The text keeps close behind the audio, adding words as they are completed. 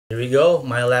Here we go,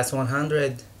 my last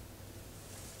 100.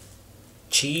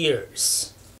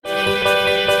 Cheers!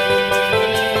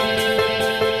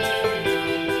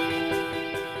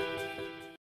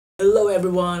 Hello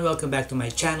everyone, welcome back to my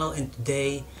channel, and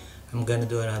today I'm gonna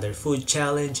do another food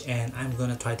challenge, and I'm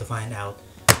gonna try to find out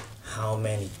how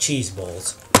many cheese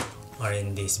balls are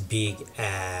in this big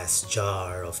ass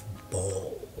jar of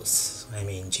balls. I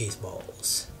mean cheese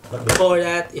balls. But before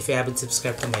that, if you haven't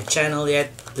subscribed to my channel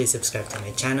yet, please subscribe to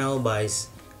my channel by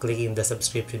clicking the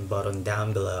subscription button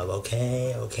down below.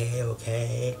 Okay.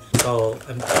 So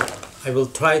I will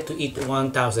try to eat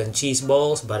 1000 cheese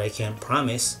balls, but I can't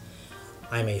promise.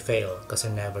 I may fail because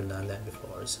I've never done that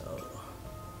before, so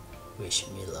wish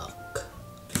me luck.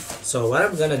 So what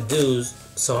I'm gonna do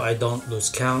so I don't lose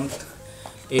count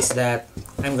is that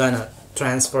I'm gonna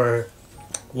transfer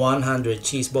 100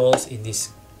 cheese balls in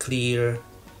this clear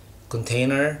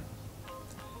container,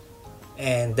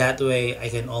 and that way I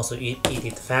can also eat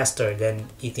it faster than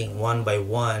eating one by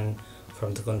one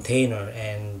from the container,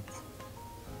 and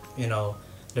you know,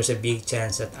 there's a big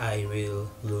chance that I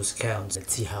will lose count.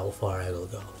 Let's see how far I will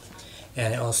go.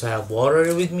 And I also have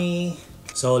water with me,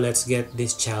 so let's get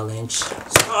this challenge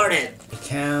started.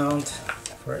 Count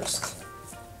first.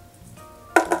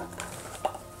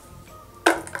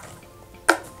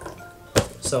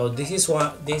 So this is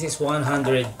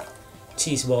 100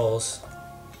 cheese balls.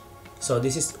 So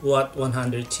this is what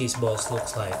 100 cheese balls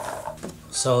looks like.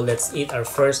 So let's eat our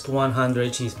first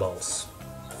 100 cheese balls.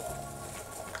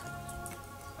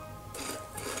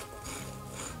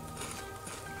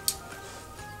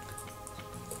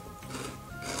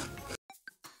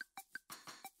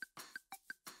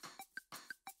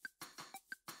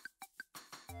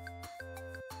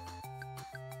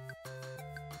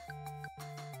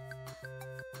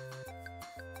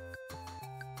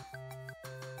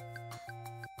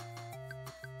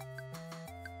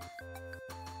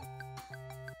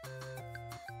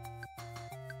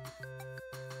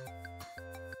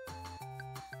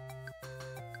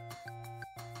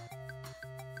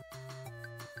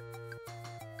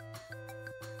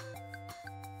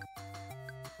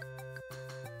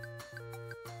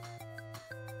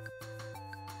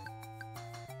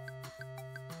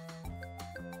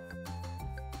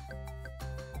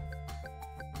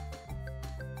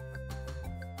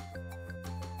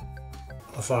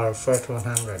 Of our first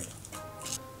 100.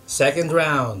 Second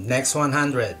round, next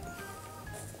 100.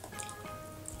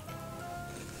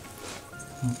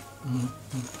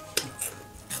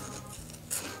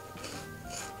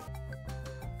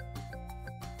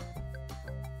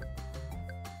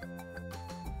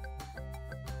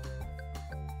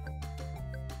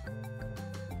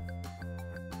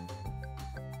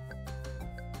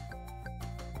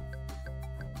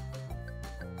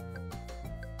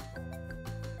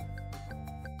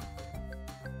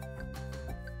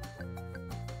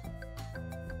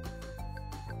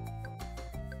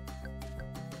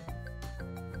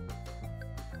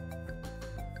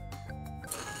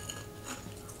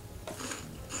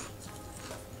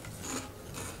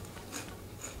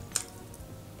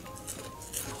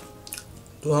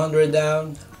 $200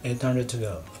 down, 800 to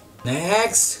go.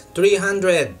 Next,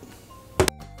 300.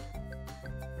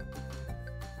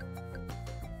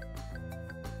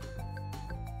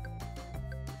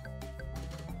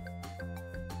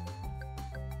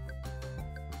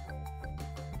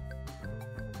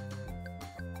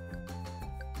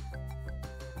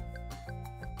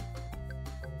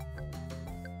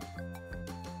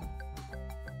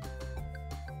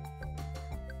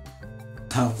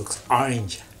 Oh, looks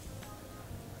orange.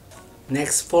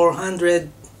 Next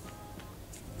 400.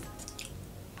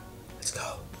 Let's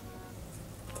go.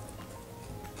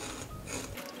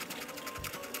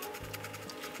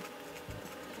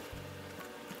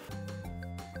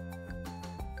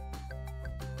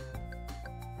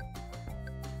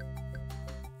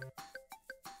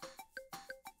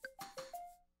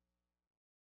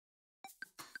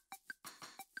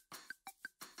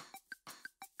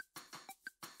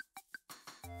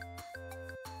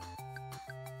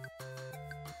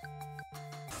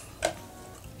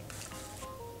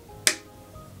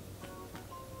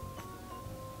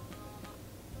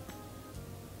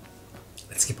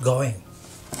 Let's keep going.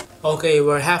 Okay,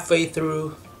 we're halfway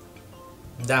through,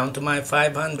 down to my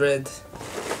 500,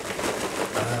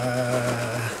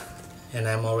 and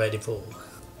I'm already full.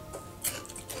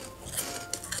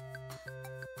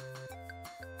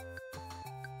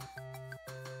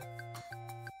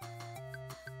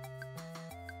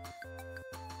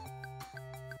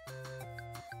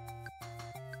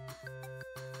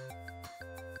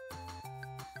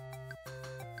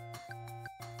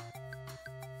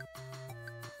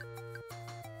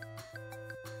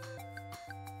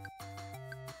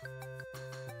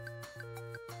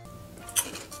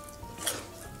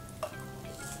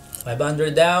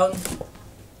 500 down.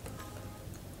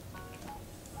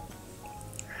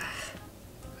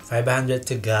 500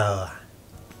 to go.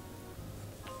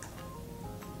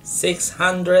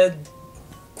 600.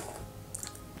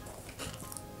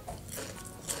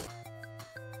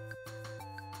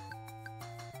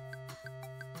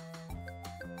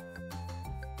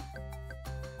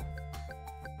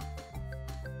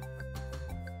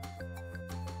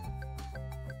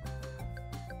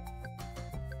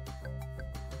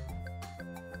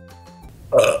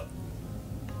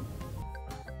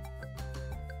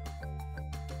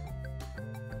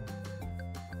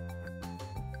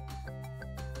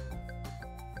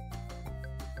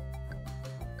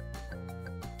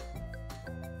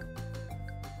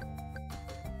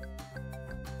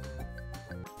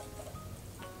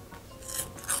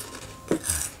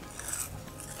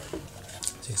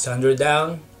 $600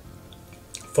 down,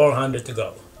 400 to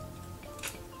go.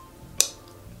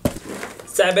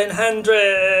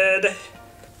 700.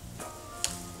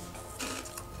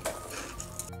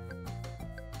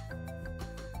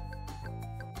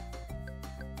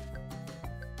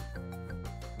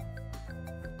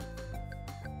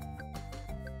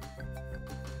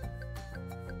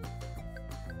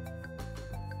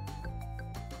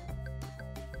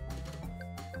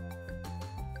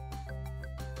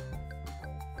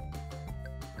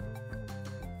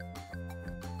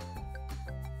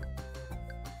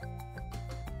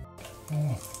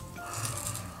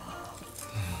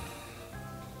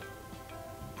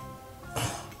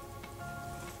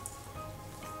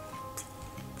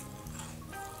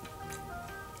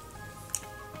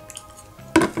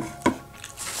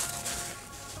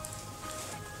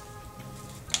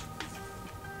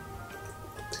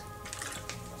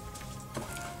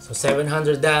 So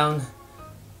 700 down,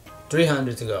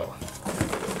 300 to go.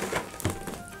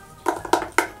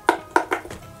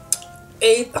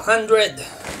 800.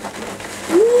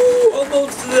 Woo,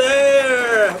 almost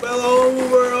there. Well,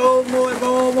 we're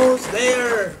almost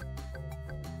there.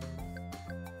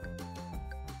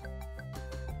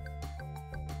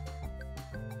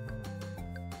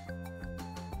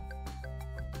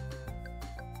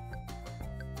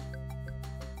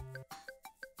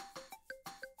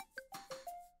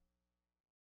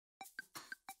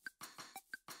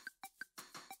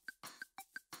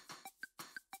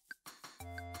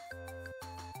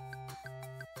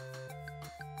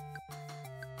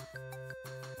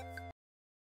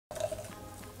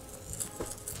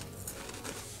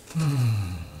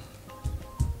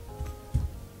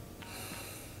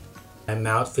 My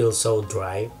mouth feels so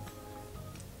dry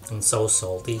and so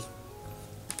salty.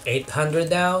 800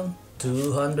 down,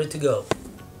 200 to go.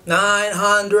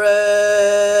 900.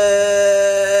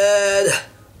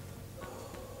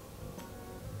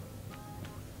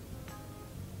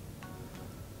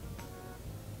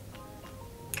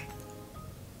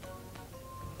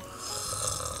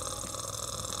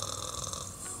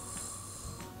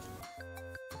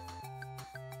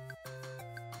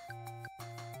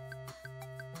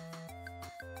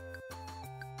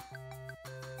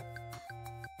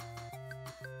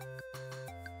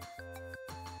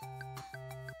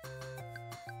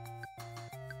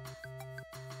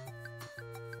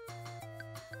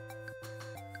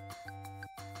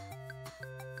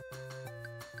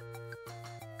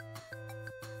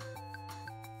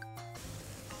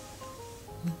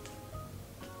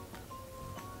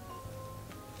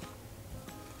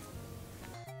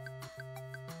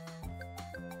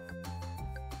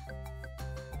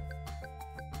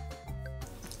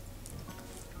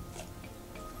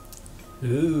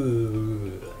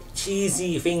 Ooh,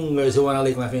 cheesy fingers. Who wanna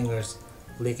lick my fingers?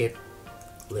 Lick it.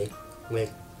 Lick, lick,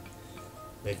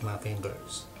 lick my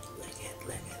fingers. Lick it,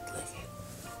 lick it, lick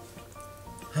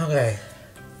it. Okay.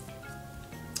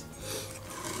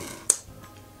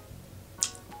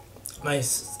 My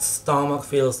stomach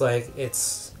feels like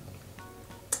it's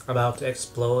about to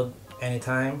explode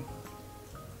anytime.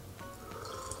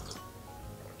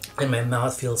 And my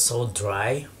mouth feels so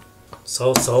dry.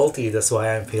 So salty. That's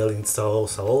why I'm feeling so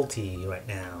salty right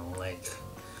now. Like,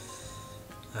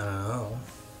 I don't know.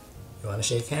 You wanna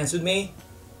shake hands with me?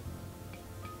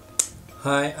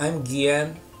 Hi, I'm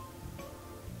Gian.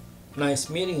 Nice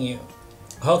meeting you.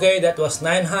 Okay, that was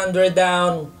 900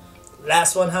 down.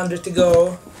 Last 100 to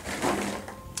go.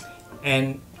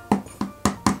 And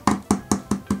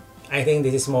I think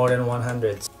this is more than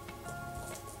 100.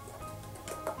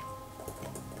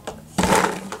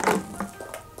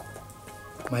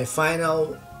 My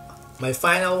final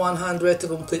 100 to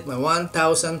complete my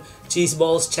 1000 cheese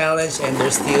balls challenge, and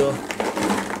there's still,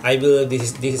 I believe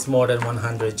this is more than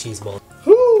 100 cheese balls.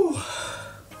 Whew.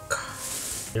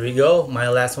 Here we go, my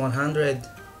last 100.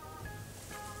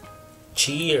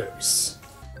 Cheers!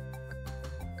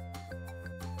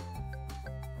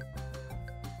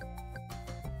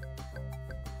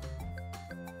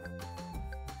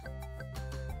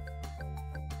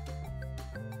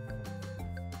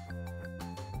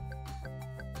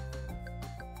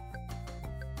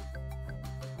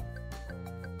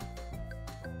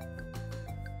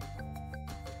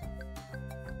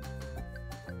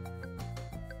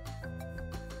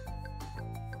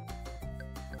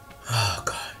 Oh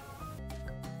God.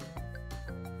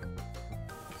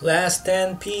 Last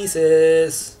 10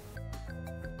 pieces.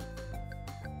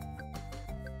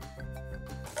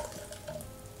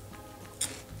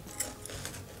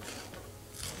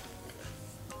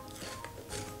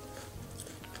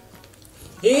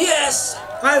 Yes!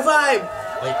 High five!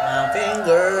 With my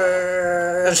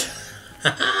fingers.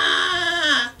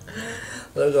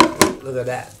 Look at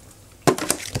that.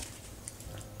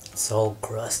 So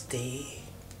crusty.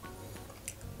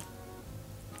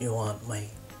 You want my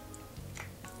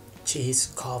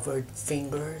cheese covered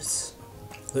fingers?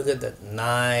 Look at that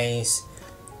nice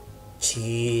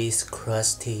cheese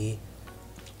crusty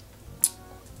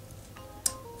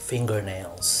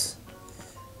fingernails.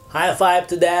 High five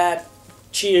to that.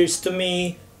 Cheers to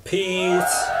me.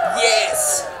 Peace.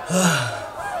 Yes.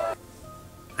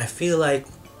 I feel like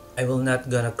I will not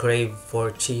gonna crave for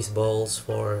cheese balls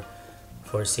for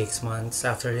 6 months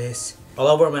after this. All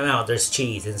over my mouth there's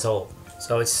cheese and salt.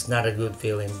 So it's not a good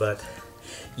feeling, but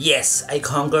yes, I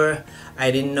conquer. I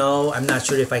didn't know. I'm not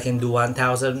sure if I can do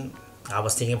 1,000. I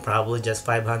was thinking probably just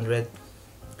 500,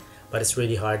 but it's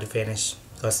really hard to finish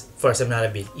because first I'm not a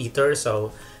big eater,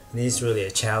 so this is really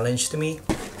a challenge to me.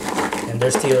 And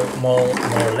there's still more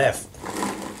left.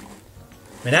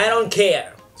 And I don't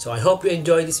care. So I hope you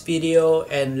enjoyed this video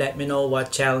and let me know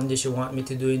what challenges you want me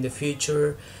to do in the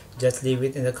future. Just leave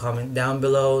it in the comment down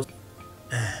below.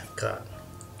 God.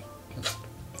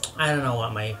 I don't know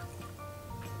what my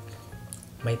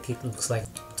teeth looks like.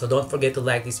 So don't forget to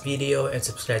like this video and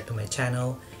subscribe to my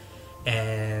channel.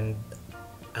 And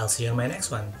I'll see you in my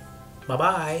next one. Bye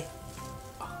bye.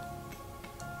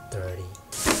 30.